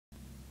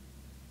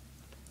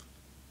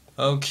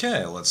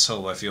Okay, let's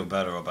hope I feel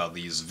better about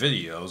these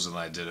videos than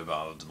I did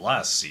about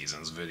last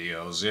season's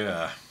videos,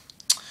 yeah.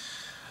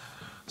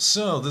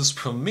 So, this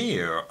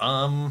premiere,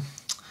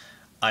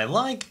 I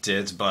liked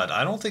it, but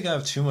I don't think I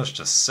have too much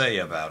to say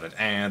about it,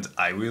 and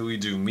I really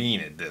do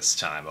mean it this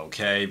time,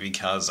 okay?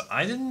 Because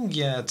I didn't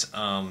get,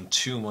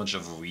 too much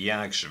of a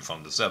reaction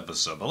from this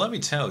episode, but let me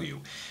tell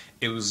you,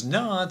 it was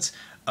not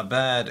a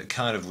bad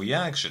kind of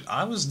reaction.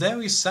 I was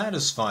very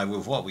satisfied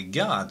with what we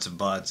got,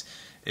 but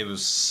it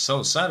was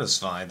so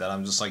satisfying that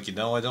I'm just like, I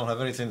don't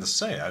have anything to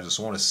say. I just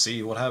want to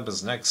see what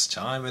happens next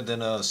time and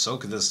then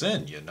soak this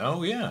in,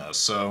 Yeah,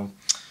 so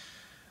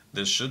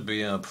this should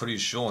be a pretty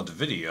short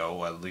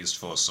video, at least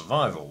for a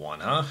survival one,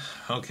 huh?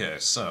 Okay,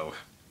 so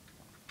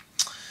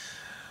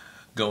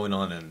going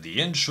on in the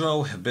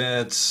intro a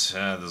bit,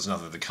 there's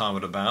nothing to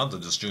comment about.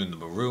 They're just doing the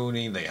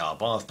marooning, they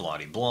hop off, blah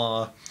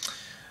blah.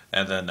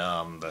 And then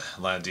the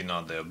landing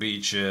on their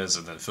beaches,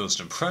 and then first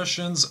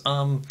impressions.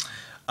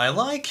 I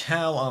like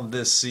how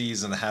this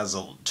season has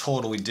a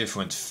totally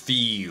different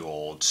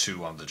feel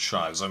to the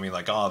tribes. I mean,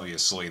 like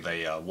obviously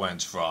they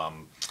went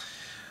from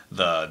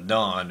the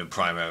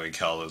non-primary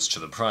colors to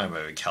the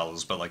primary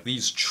colors, but like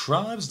these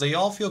tribes, they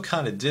all feel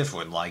kind of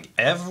different. Like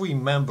every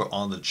member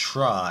on the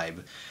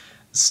tribe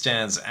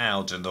stands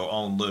out in their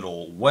own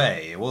little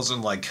way. It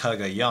wasn't like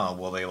Kagayan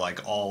where they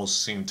like all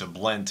seem to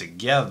blend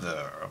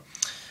together.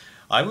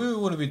 I really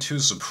wouldn't be too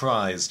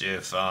surprised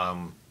if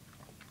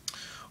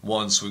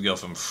once we go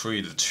from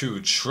 3 to 2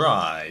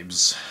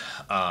 tribes,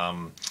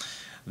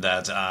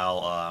 that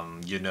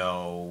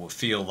I'll,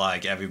 feel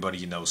like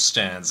everybody,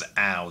 stands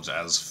out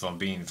as from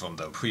being from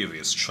the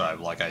previous tribe,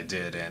 like I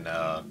did in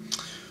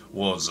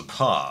Worlds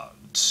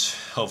Apart.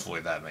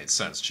 Hopefully that made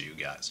sense to you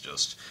guys.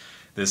 Just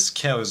this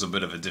carries a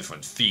bit of a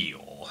different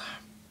feel.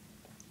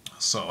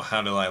 So,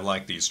 how do I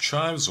like these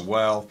tribes?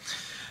 Well,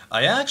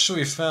 I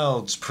actually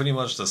felt pretty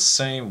much the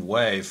same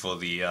way for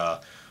the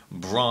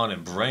Brawn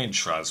and Brain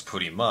tribes,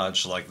 pretty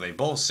much. Like, they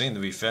both seem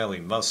to be fairly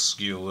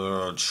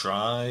muscular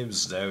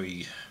tribes,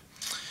 very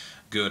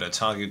good at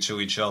talking to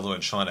each other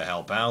and trying to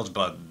help out,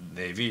 but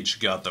they've each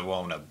got their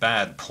own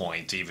bad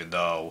point, even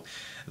though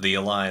the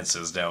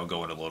alliances now are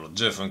going a little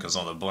different, because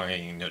on the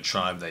Brain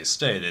tribe they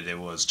stated it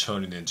was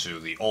turning into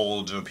the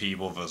older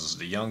people versus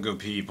the younger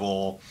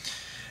people.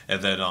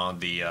 And then on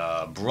the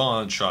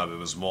Brawn tribe, it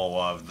was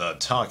more of the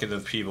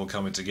talkative people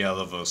coming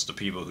together versus the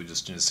people who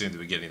just didn't seem to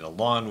be getting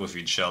along with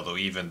each other,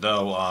 even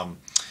though,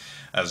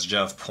 as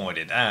Jeff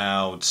pointed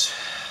out,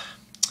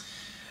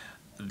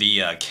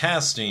 the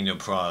casting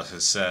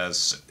process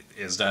says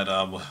is that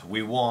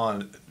we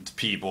want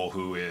people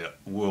who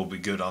will be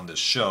good on the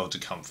show to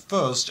come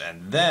first,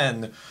 and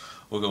then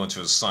we're going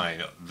to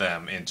assign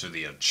them into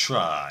the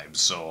tribe.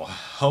 So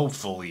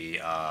hopefully,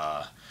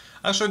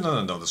 actually,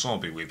 no, this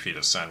won't be repeat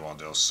of San Juan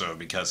del Sur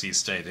because he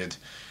stated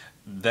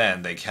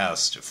then they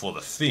cast for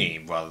the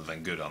theme rather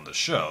than good on the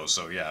show.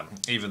 So yeah,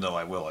 even though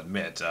I will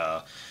admit,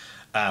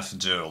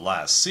 after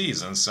last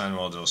season, San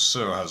Juan del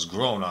Sur has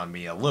grown on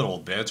me a little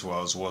bit,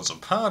 whereas Worlds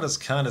Apart has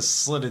kind of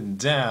slid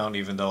down,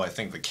 even though I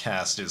think the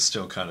cast is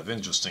still kind of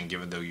interesting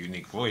given their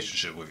unique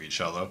relationship with each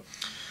other.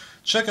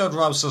 Check out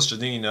Rob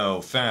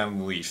Sesternino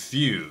Family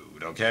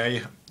Feud,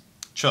 okay?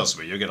 Trust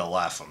me, you're gonna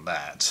laugh from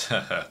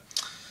that.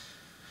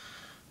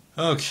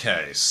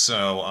 Okay,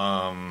 so,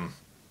 and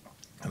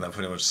that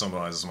pretty much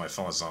summarizes my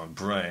thoughts on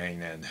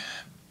Brain and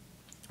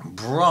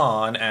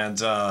Brawn, and,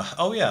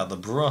 oh yeah,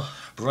 the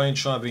Brain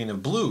tribe being a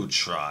blue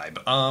tribe.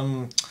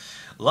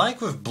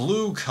 Like with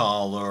Blue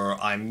Collar,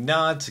 I'm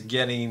not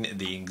getting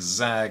the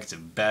exact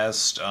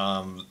best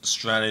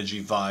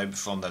strategy vibe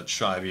from that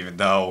tribe, even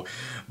though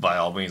by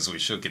all means we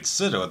should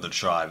consider the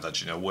tribe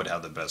that, would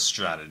have the best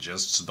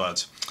strategists,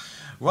 but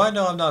right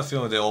now I'm not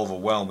feeling the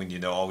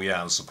overwhelming, oh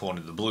yeah, I'm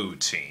supporting the blue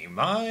team.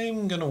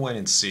 I'm gonna wait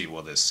and see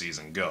where this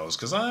season goes,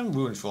 because I'm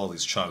rooting for all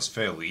these tribes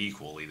fairly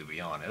equally, to be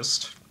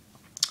honest.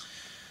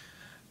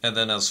 And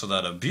then as for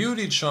that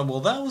beauty tribe, well,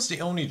 that was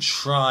the only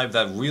tribe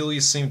that really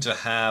seemed to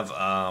have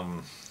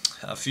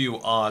a few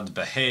odd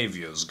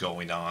behaviors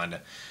going on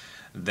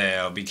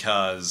there,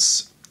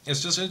 because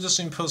it's just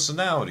interesting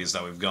personalities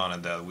that we've got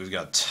in there. We've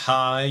got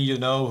Ty,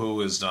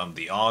 who is the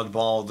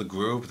oddball of the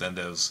group. Then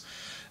there's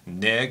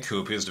Nick, who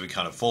appears to be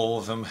kind of full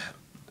of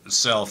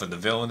himself in the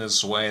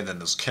villainous way. Then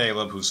there's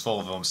Caleb, who's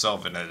full of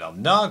himself in an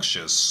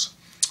obnoxious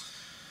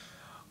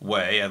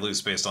way, at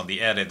least based on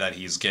the edit that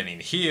he's getting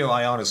here.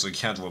 I honestly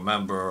can't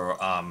remember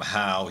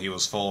how he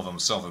was full of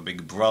himself in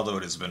Big Brother.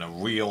 It has been a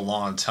real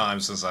long time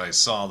since I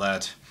saw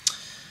that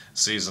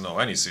season,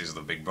 or any season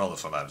of Big Brother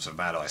for that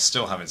matter. I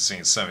still haven't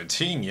seen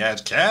 17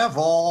 yet.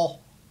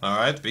 Careful!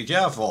 Alright, be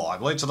careful.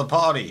 I'm late to the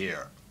party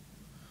here.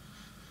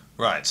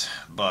 Right,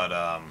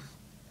 but,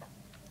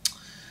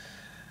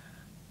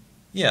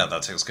 yeah,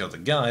 that takes care of the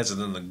guys, and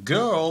then the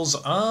girls,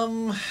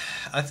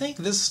 I think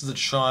this is the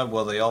tribe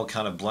where they all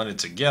kind of blended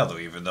together,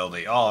 even though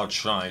they are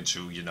trying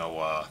to,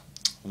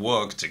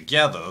 work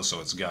together,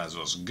 so it's guys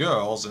versus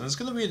girls, and it's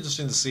going to be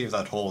interesting to see if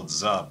that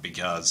holds up,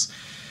 because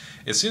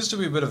It seems to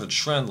be a bit of a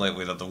trend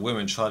lately that the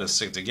women try to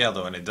stick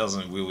together and it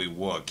doesn't really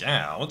work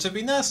out. It'd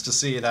be nice to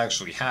see it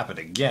actually happen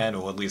again,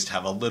 or at least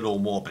have a little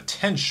more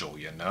potential,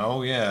 you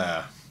know?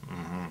 Yeah.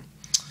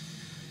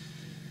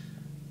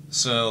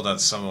 So that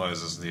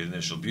summarizes the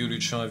initial beauty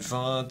tribe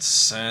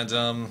thoughts,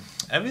 and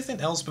everything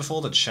else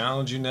before the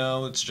challenge,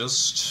 it's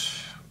just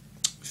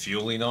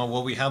fueling on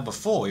what we had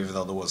before, even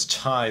though there was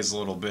Ty's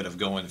little bit of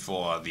going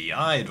for the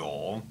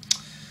idol.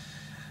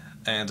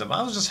 And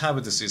I was just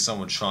happy to see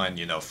someone try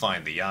and,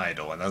 find the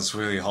idol, and that's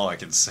really all I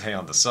can say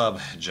on the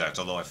subject,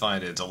 although I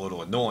find it a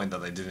little annoying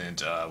that they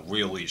didn't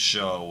really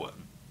show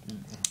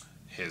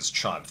his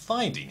tribe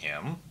finding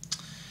him.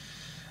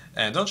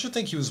 And don't you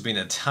think he was being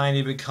a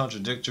tiny bit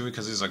contradictory?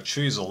 Because he's like,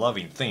 trees are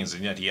loving things,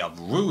 and yet he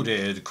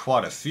uprooted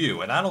quite a few.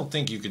 And I don't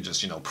think you could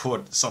just,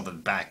 put something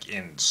back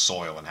in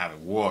soil and have it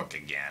work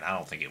again. I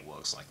don't think it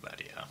works like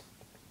that, yeah.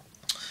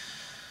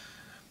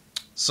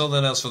 So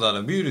then as for that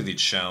immunity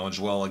challenge,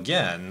 well,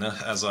 again,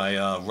 as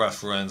I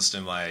referenced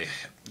in my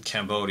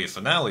Cambodia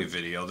finale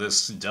video,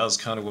 this does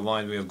kind of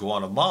remind me of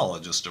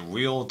Guatemala. Just a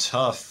real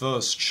tough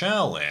first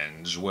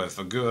challenge with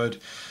a good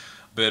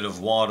bit of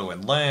water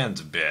and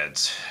land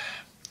bit.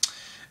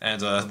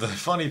 And the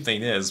funny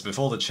thing is,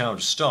 before the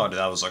challenge started,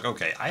 I was like,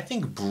 okay, I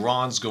think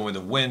Braun's going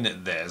to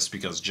win this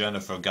because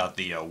Jennifer got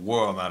the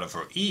worm out of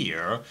her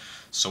ear,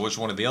 so which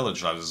one of the other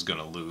tribes is going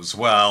to lose?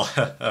 Well,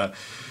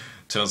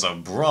 turns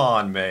out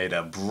Braun made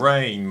a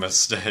brain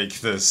mistake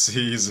this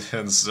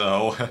season,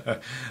 so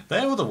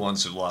they were the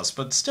ones who lost.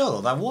 But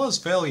still, that was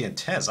fairly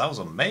intense. I was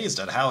amazed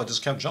at how it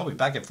just kept jumping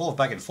back and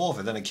forth,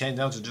 and then it came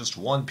down to just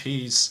one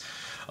piece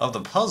of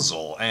the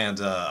puzzle, and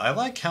I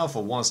like how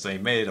for once they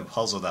made a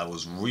puzzle that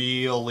was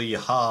really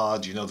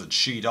hard, to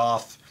cheat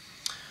off.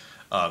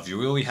 If you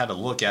really had to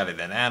look at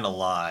it and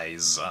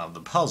analyze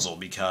the puzzle,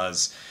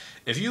 because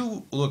if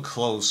you look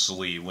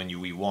closely when you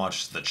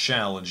rewatch the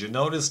challenge, you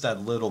notice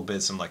that little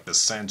bits in like the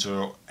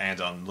center and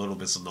on little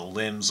bits of the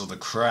limbs of the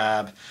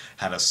crab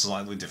had a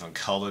slightly different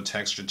color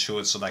texture to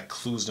it, so that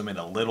clues them in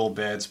a little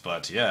bit,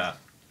 but yeah.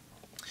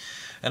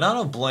 And I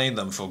don't blame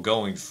them for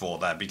going for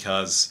that,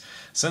 because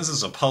since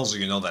it's a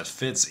puzzle, that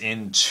fits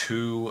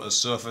into a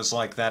surface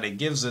like that, it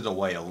gives it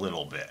away a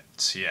little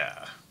bit,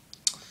 yeah.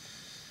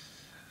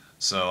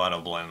 So I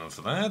don't blame them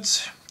for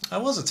that. I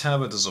was a tad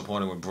bit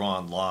disappointed when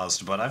Braun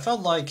lost, but I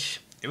felt like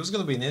it was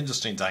going to be an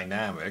interesting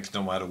dynamic,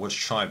 no matter which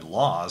tribe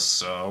lost,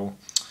 so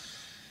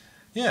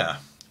yeah.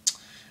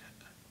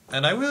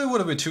 And I really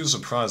wouldn't be too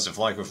surprised if,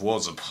 like with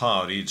Worlds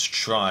Apart, each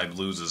tribe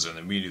loses an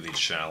immediately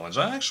challenge.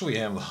 I actually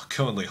am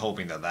currently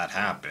hoping that that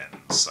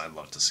happens. I'd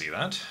love to see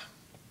that.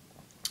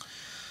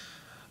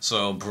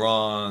 So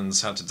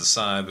Braun's had to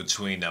decide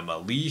between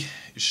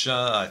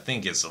Alicia, I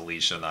think it's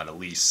Alicia, not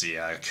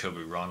Alicia, I could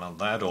be wrong on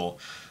that, or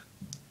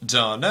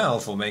Darnell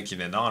for making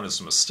an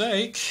honest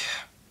mistake.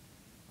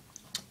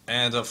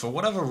 And for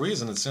whatever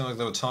reason, it seemed like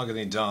they were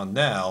targeting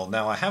Darnell.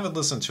 Now, I haven't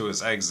listened to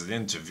his exit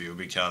interview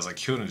because I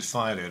couldn't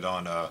find it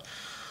on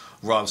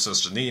Rob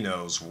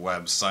Sesternino's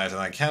website, and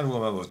I can't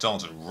remember if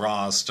Dalton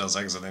Ross does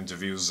exit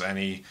interviews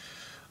any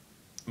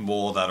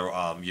more that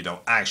are,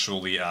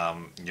 actually,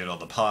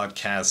 the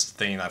podcast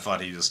thing. I thought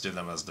he just did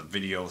them as the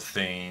video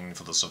thing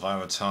for the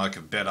Survivor Talk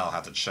bit. I'll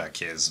have to check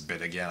his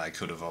bit again. I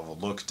could have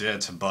overlooked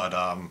it,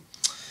 but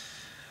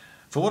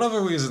for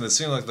whatever reason, it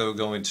seemed like they were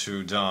going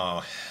to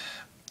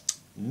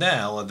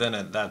Now, and then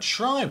at that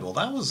tribal,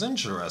 that was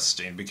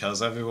interesting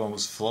because everyone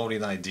was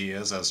floating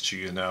ideas as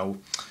to,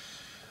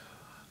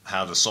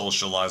 how to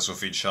socialize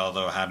with each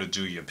other, how to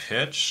do your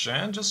pitch,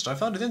 and I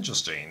found it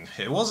interesting.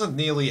 It wasn't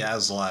nearly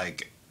as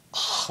like,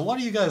 what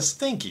are you guys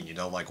thinking?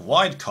 Like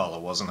White Collar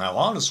wasn't how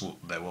honest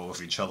they were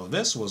with each other.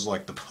 This was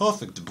like the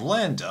perfect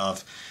blend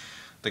of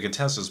the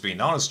contestants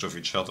being honest with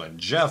each other and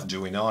Jeff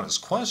doing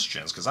honest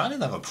questions, because I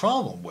didn't have a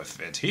problem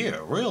with it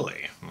here,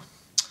 really.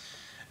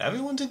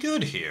 Everyone did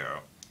good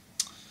here.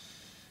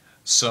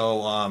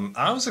 So,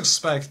 I was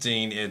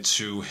expecting it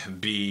to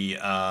be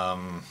 4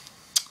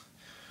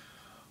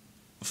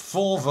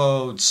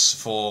 votes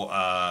for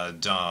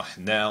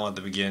Darnell at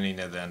the beginning,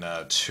 and then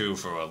 2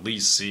 for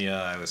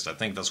Alicia. At least I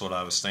think that's what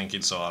I was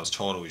thinking, so I was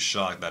totally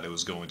shocked that it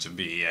was going to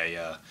be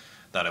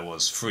that it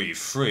was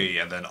free,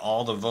 and then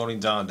all the voting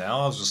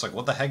Darnell, I was just like,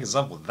 what the heck is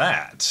up with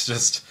that?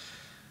 Just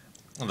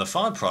the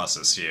thought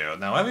process here.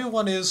 Now,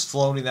 everyone is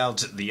floating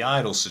out the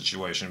idol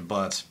situation,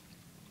 but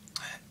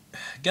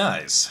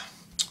guys,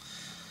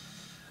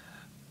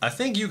 I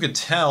think you could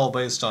tell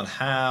based on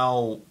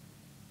how,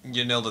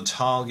 the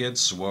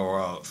targets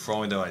were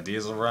throwing their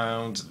ideas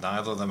around.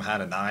 Neither of them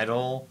had an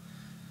idol.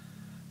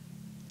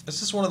 It's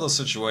just one of those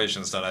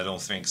situations that I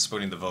don't think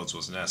splitting the votes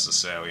was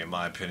necessary, in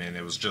my opinion.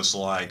 It was just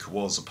like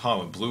Worlds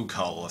Apart with Blue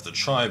Collar left the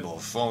tribal.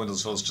 Throwing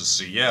those votes to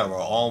Sierra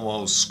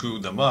almost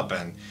screwed them up,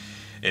 and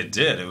it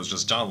did. It was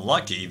just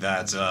unlucky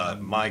that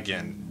Mike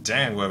and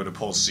Dan were able to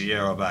pull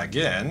Sierra back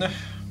in.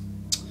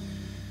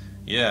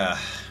 Yeah.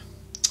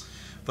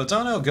 But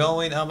Darnell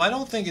going, I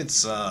don't think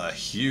it's a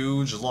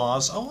huge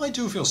loss. Oh, I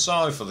do feel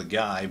sorry for the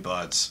guy,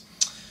 but,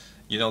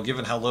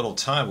 given how little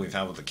time we've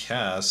had with the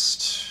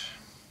cast,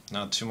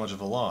 not too much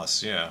of a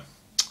loss, yeah.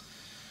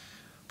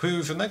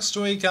 Preview for next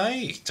week,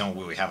 I don't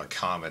really have a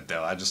comment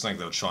though. I just think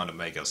they're trying to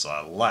make us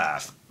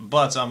laugh.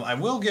 But I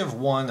will give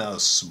one tiny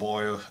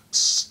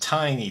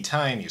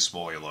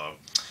spoiler.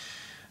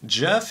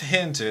 Jeff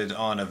hinted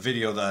on a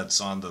video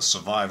that's on the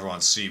Survivor on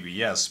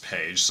CBS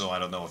page, so I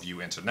don't know if you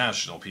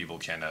international people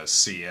can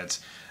see it,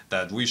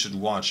 that we should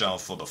watch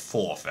out for the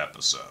 4th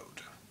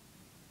episode.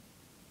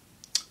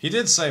 He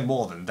did say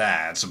more than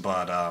that,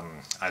 but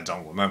I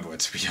don't remember it,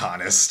 to be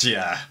honest.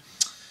 Yeah.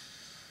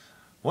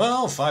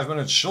 Well, 5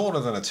 minutes shorter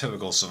than a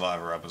typical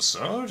Survivor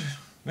episode.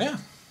 Yeah.